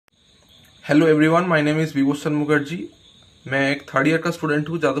Hello everyone, my name is Vibhushan Mukherjee. मैं एक third year का स्टूडेंट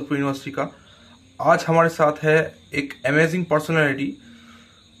हूँ जादवपुर यूनिवर्सिटी का। आज हमारे साथ है एक amazing personality.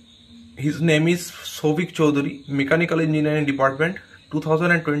 His name is Sovik Chaudhary, mechanical engineering department,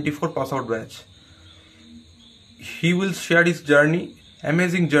 2024 pass out batch. He will share his journey,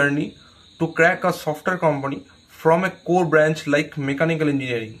 amazing journey, to crack a software company from a core branch like mechanical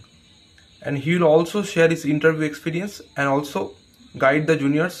engineering. And he will also share his interview experience and also guide the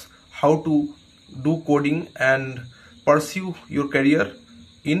juniors how to do coding and pursue your career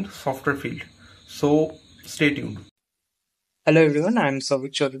in software field. So stay tuned. Hello everyone, I'm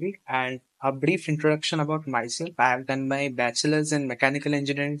Sauvik Chaudhary and a brief introduction about myself. I have done my bachelor's in mechanical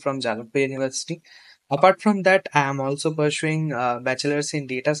engineering from Jalapur University. Apart from that, I am also pursuing bachelor's in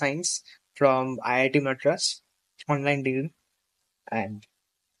data science from IIT Madras, online degree. And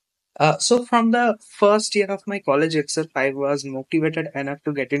so from the first year of my college itself, I was motivated enough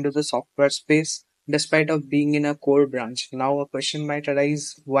to get into the software space despite of being in a core branch. Now a question might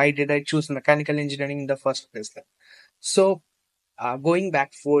arise, why did I choose mechanical engineering in the first place? So going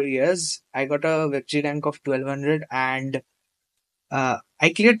back 4 years, I got a WebG rank of 1200 and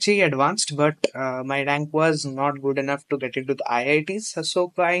I cleared JEE Advanced, but my rank was not good enough to get into the IITs. So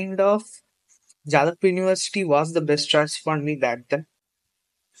kind of Jadavpur University was the best choice for me back then.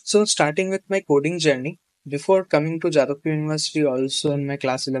 So starting with my coding journey, before coming to Jadavpur University, also in my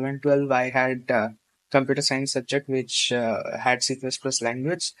class 11, 12, I had computer science subject which had C++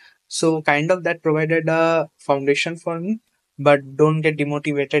 language. So kind of that provided a foundation for me. But don't get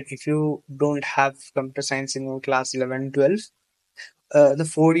demotivated if you don't have computer science in your class 11, 12. The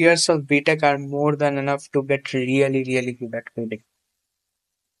 4 years of BTech are more than enough to get really, really good at coding.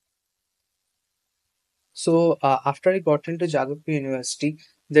 So after I got into Jadavpur University,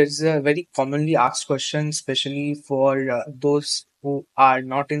 there's a very commonly asked question, especially for those who are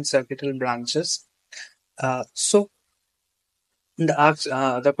not in circuitral branches. So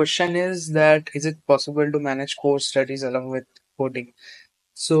the question is that is it possible to manage core studies along with coding?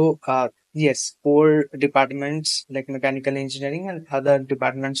 So yes, core departments like mechanical engineering and other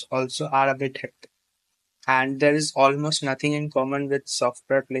departments also are a bit hectic, and there is almost nothing in common with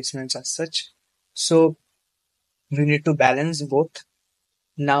software placements as such. So we need to balance both.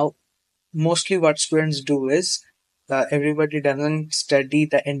 Now, mostly what students do is everybody doesn't study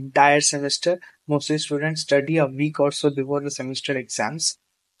the entire semester. Mostly students study a week or so before the semester exams.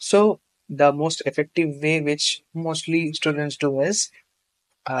 So the most effective way which mostly students do is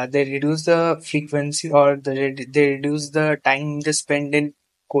they reduce the frequency or they reduce the time they spend in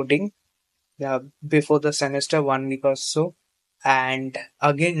coding before the semester, 1 week or so, and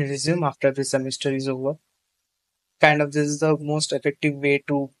again resume after the semester is over. Kind of this is the most effective way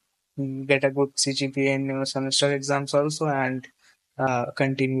to get a good CGPA in your semester exams also and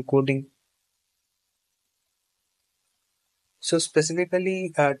continue coding. So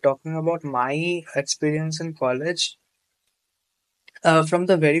specifically talking about my experience in college, from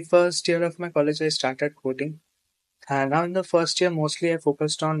the very first year of my college, I started coding. Now in the first year, mostly I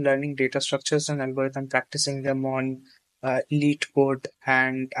focused on learning data structures and algorithm, practicing them on Elite Code,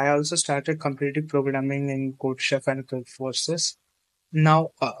 and I also started competitive programming in Gupshup and Quick Forces. Now,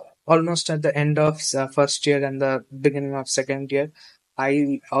 almost at the end of first year and the beginning of second year,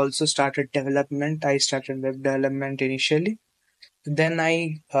 I also started development. I started web development initially. Then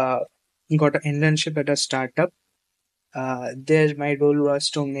I got an internship at a startup. There, my role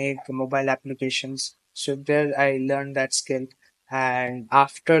was to make mobile applications. So there, I learned that skill. And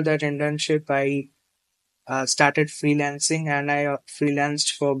after that internship, I started freelancing, and I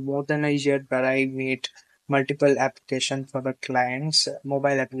freelanced for more than a year, where I made multiple applications for the clients,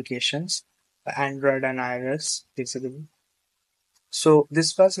 mobile applications, Android and iOS, basically. So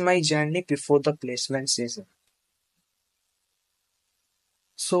this was my journey before the placement season.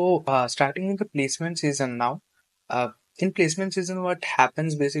 So starting with the placement season now, in placement season, what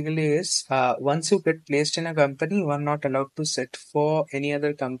happens basically is once you get placed in a company, you are not allowed to sit for any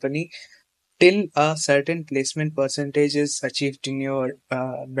other company till a certain placement percentage is achieved in your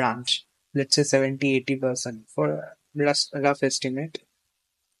branch. Let's say 70-80% for a rough estimate.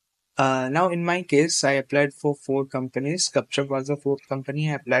 Now, in my case, I applied for four companies. Gupshup was the fourth company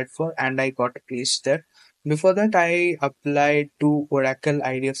I applied for, and I got placed there. Before that, I applied to Oracle,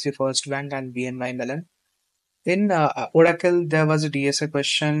 IDFC First Bank, and BNY Mellon. In Oracle, there was a DSA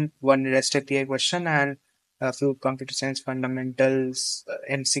question, one REST API question, and a few computer science fundamentals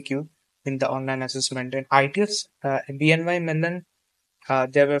MCQ in the online assessment. In IDFs, BNY Mellon,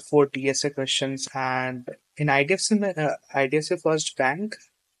 there were four DSA questions, and in IDFC First Bank,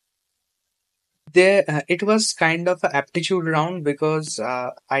 It was kind of an aptitude round because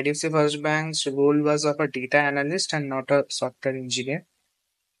IDFC First Bank's role was of a data analyst and not a software engineer.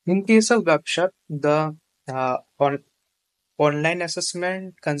 In case of Gupshup, the online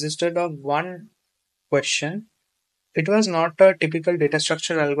assessment consisted of one question. It was not a typical data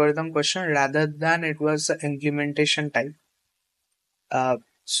structure algorithm question, rather than it was an implementation type. Uh,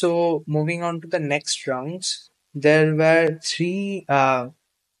 so moving on to the next rounds, there were three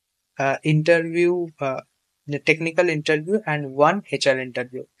interview, the technical interview and one HR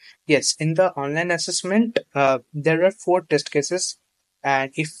interview. Yes, in the online assessment, there were four test cases,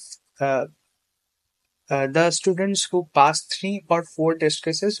 and if uh, the students who passed three or four test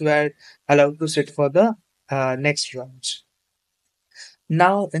cases were allowed to sit for the next rounds.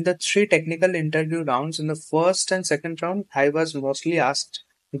 Now, in the three technical interview rounds, in the first and second round, I was mostly asked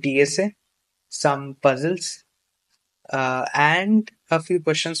DSA, some puzzles, and a few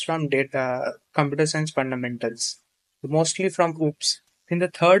questions from data, computer science fundamentals, mostly from OOPS. In the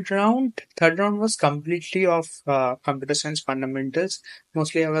third round was completely of computer science fundamentals.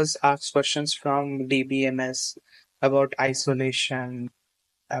 Mostly, I was asked questions from DBMS about isolation,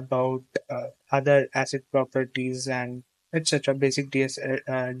 about other acid properties, and etc. Basic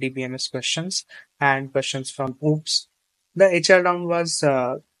DBMS questions and questions from OOPS. The HR round was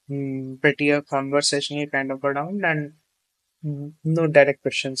pretty a conversational kind of a round, and no direct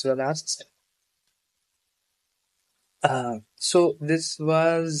questions were asked. So this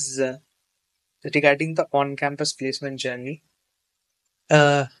was regarding the on-campus placement journey.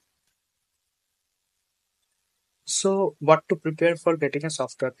 Uh, so what to prepare for getting a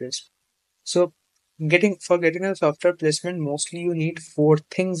software placement? So getting a software placement, mostly you need four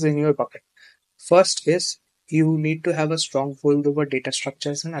things in your bucket. First is you need to have a strong hold over data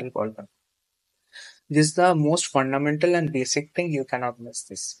structures and algorithm. This is the most fundamental and basic thing. You cannot miss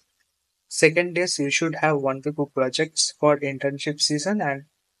this. Second is you should have 1 to 2 projects for internship season and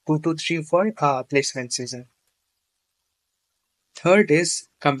 2 to 3 for placement season. Third is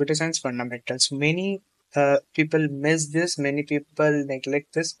computer science fundamentals. Many people miss this, many people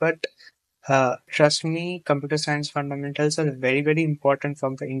neglect this, but trust me, computer science fundamentals are very, very important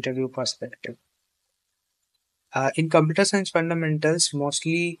from the interview perspective. In computer science fundamentals,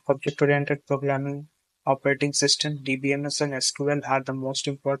 mostly object oriented programming, operating system, DBMS, and SQL are the most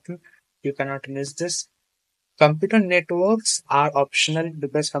important. You cannot miss this. Computer networks are optional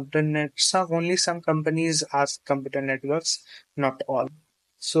because only some companies ask computer networks, not all.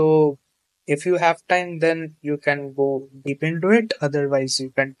 So if you have time, then you can go deep into it. Otherwise, you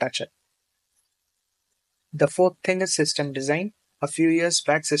can touch it. The fourth thing is system design. A few years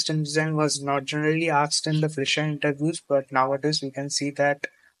back, system design was not generally asked in the fresher interviews, but nowadays we can see that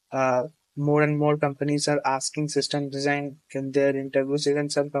uh, more and more companies are asking system design in their interviews. Even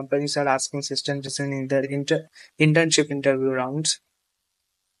some companies are asking system design in their internship interview rounds.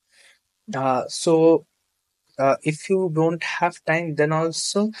 If you don't have time, then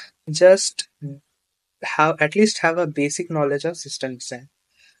also just have at least have a basic knowledge of system design.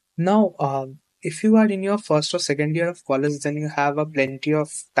 Now, if you are in your first or second year of college, then you have a plenty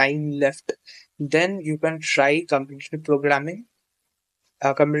of time left. Then you can try competitive programming.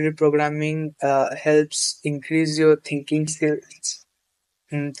 Competitive programming helps increase your thinking skills,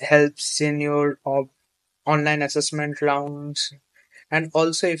 helps in your online assessment rounds, and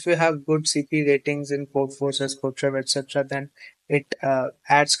also if you have good CP ratings in Code Forces, CodeTrev, etc., then it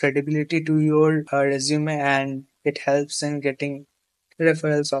adds credibility to your resume, and it helps in getting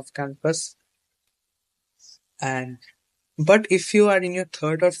referrals off campus. And but if you are in your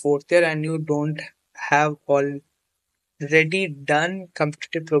third or fourth year and you don't have already done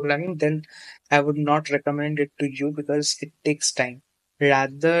competitive programming, then I would not recommend it to you because it takes time.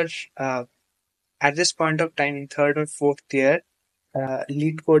 Rather, uh, at this point of time in third or fourth year,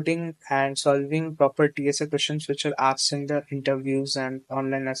 lead coding and solving proper TSA questions which are asked in the interviews and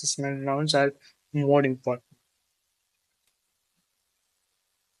online assessment rounds are more important.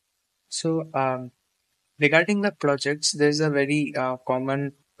 So, regarding the projects, there's a very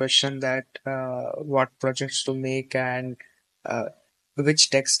common question that what projects to make and uh, which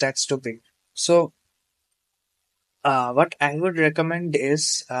tech stacks to pick. So, what I would recommend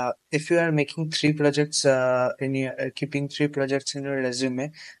is if you are making three projects in your keeping three projects in your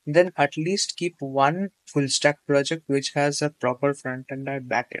resume, then at least keep one full stack project which has a proper front end and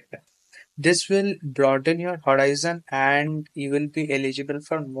back end. This will broaden your horizon and you will be eligible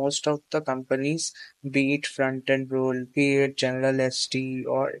for most of the companies, be it front end role, be it general ST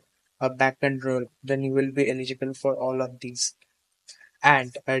or a back end role, then you will be eligible for all of these.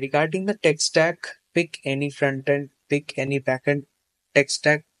 And regarding the tech stack, pick any front end, pick any back end tech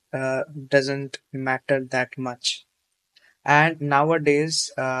stack. doesn't matter that much. And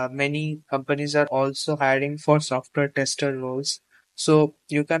nowadays, many companies are also hiring for software tester roles. So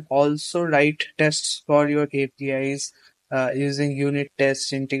you can also write tests for your APIs using unit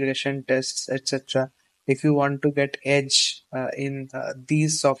tests, integration tests, etc. If you want to get edge in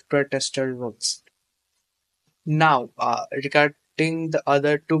these software tester roles. Now, regarding the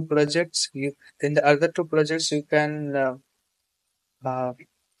other two projects, in the other two projects you can uh,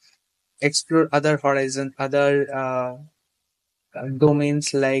 explore other horizon, other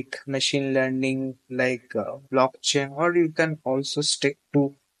domains like machine learning, like blockchain, or you can also stick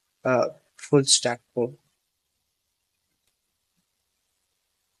to uh, full stack code.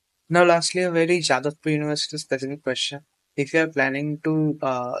 Now, lastly, a very Jadavpur University specific question. If you are planning to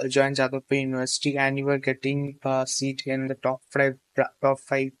join Jadavpur University and you are getting a seat in the top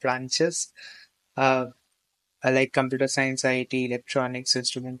five branches, uh, like computer science, IT, electronics,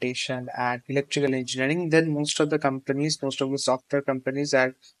 instrumentation, and electrical engineering, then most of the software companies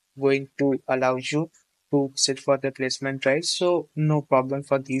are going to allow you to sit for the placement drive. So no problem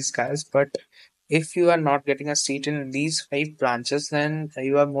for these guys. But if you are not getting a seat in these five branches, then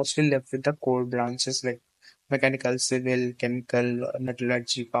you are mostly left with the core branches like mechanical, civil, chemical,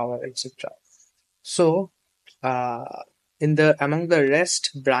 metallurgy, power, etc. So uh, in the among the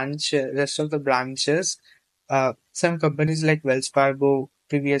rest of the branches, some companies like Wells Fargo,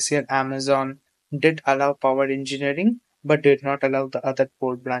 previous year Amazon did allow power engineering, but did not allow the other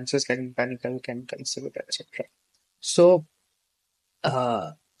core branches like mechanical, chemical, civil, etc. So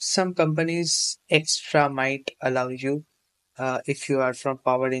some companies extra might allow you if you are from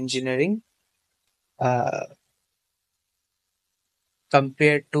power engineering uh,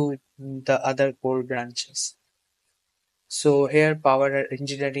 compared to the other core branches. So here power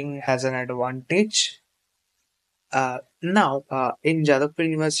engineering has an advantage. Now, in Jadavpur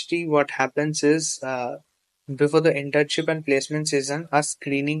University, what happens is before the internship and placement season, a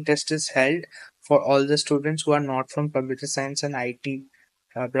screening test is held for all the students who are not from computer science and IT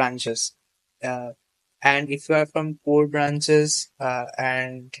branches. Uh, and if you are from core branches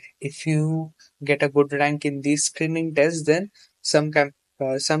and if you get a good rank in these screening tests, then some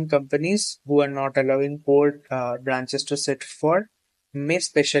companies who are not allowing core branches to sit for may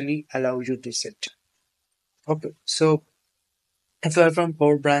specially allow you to sit. Okay, so if you are from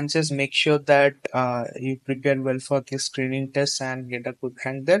core branches, make sure that you prepare well for the screening test and get a good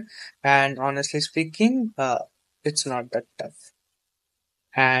rank there. And honestly speaking, it's not that tough.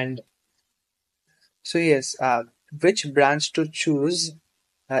 And so yes, which branch to choose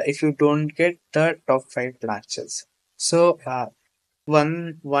if you don't get the top five branches? So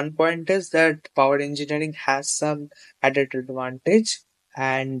one point is that power engineering has some added advantage,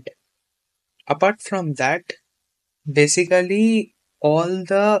 and apart from that, basically all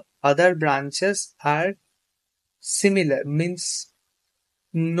the other branches are similar. Means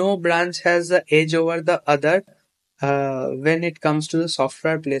no branch has the edge over the other when it comes to the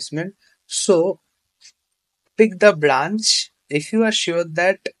software placement. So pick the branch. If you are sure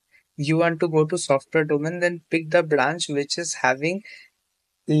that you want to go to software domain, then pick the branch which is having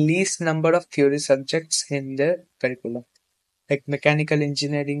least number of theory subjects in the curriculum. Like mechanical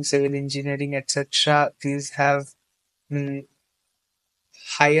engineering, civil engineering, etc. These have mm,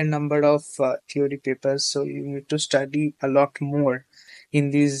 higher number of theory papers, so you need to study a lot more in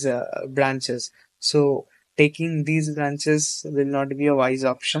these branches. So taking these branches will not be a wise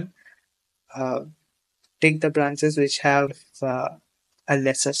option. uh, take the branches which have a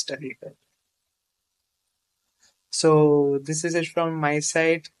lesser study load. So this is it from my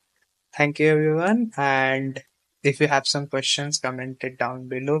side. Thank you everyone, and if you have some questions, comment it down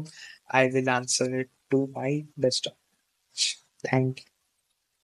below. I will answer it to my best of. Thank you.